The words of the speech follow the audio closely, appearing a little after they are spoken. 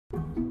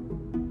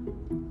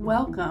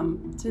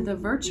Welcome to the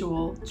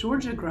virtual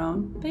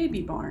Georgia-grown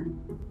baby barn.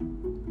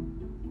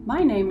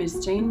 My name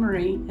is Jane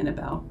Marie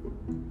Innabell.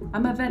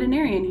 I'm a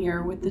veterinarian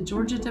here with the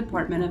Georgia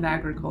Department of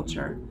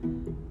Agriculture,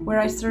 where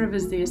I serve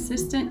as the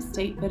Assistant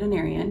State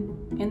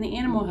Veterinarian and the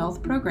Animal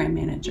Health Program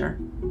Manager.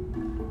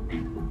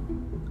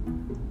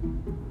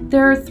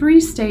 There are 3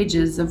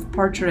 stages of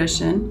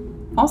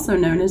parturition, also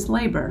known as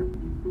labor.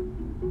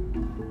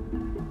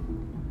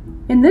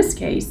 In this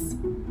case,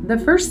 the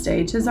first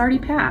stage has already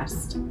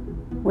passed,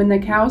 when the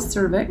cow's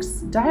cervix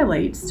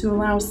dilates to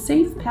allow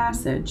safe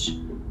passage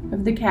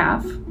of the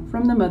calf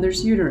from the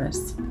mother's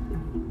uterus.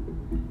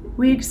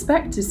 We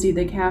expect to see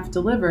the calf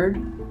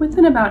delivered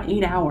within about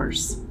 8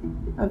 hours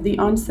of the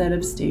onset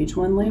of stage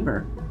 1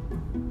 labor.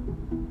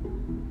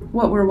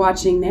 What we're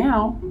watching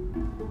now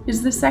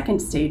is the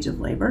second stage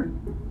of labor,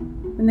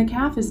 when the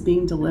calf is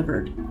being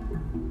delivered.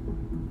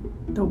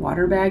 The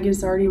water bag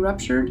is already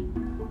ruptured,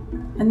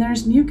 and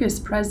there's mucus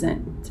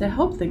present to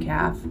help the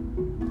calf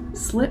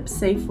slip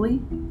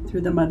safely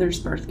through the mother's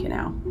birth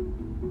canal.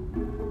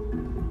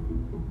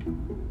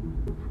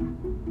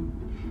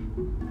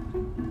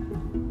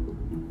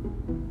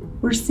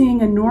 We're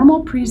seeing a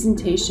normal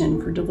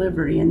presentation for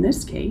delivery in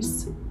this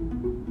case,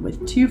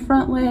 with 2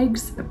 front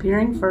legs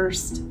appearing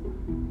first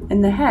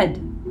and the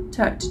head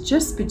tucked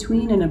just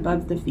between and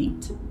above the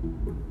feet.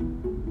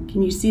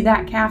 Can you see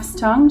that calf's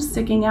tongue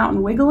sticking out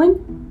and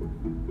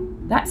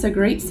wiggling? That's a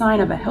great sign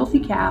of a healthy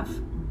calf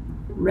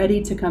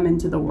ready to come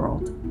into the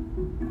world.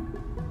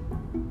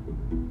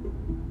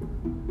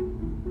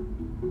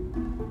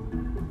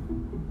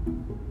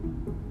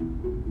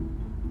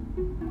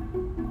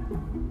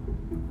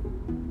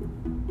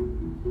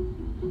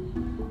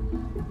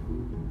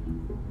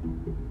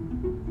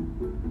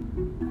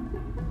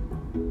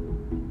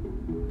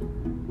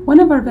 One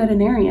of our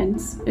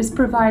veterinarians is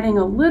providing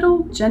a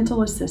little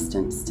gentle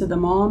assistance to the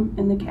mom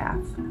and the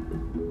calf.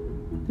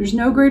 There's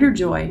no greater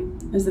joy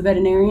as a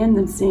veterinarian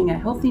than seeing a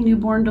healthy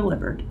newborn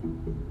delivered.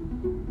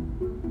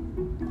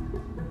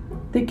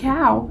 The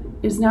cow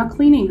is now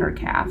cleaning her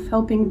calf,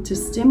 helping to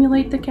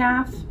stimulate the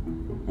calf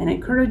and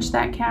encourage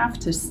that calf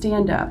to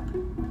stand up.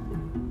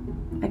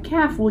 A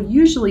calf will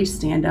usually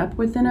stand up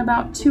within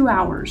about 2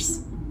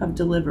 hours of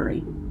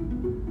delivery.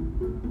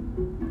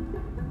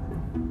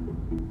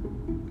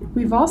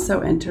 We've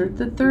also entered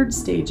the third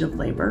stage of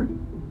labor,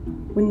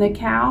 when the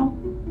cow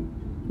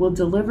will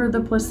deliver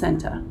the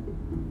placenta.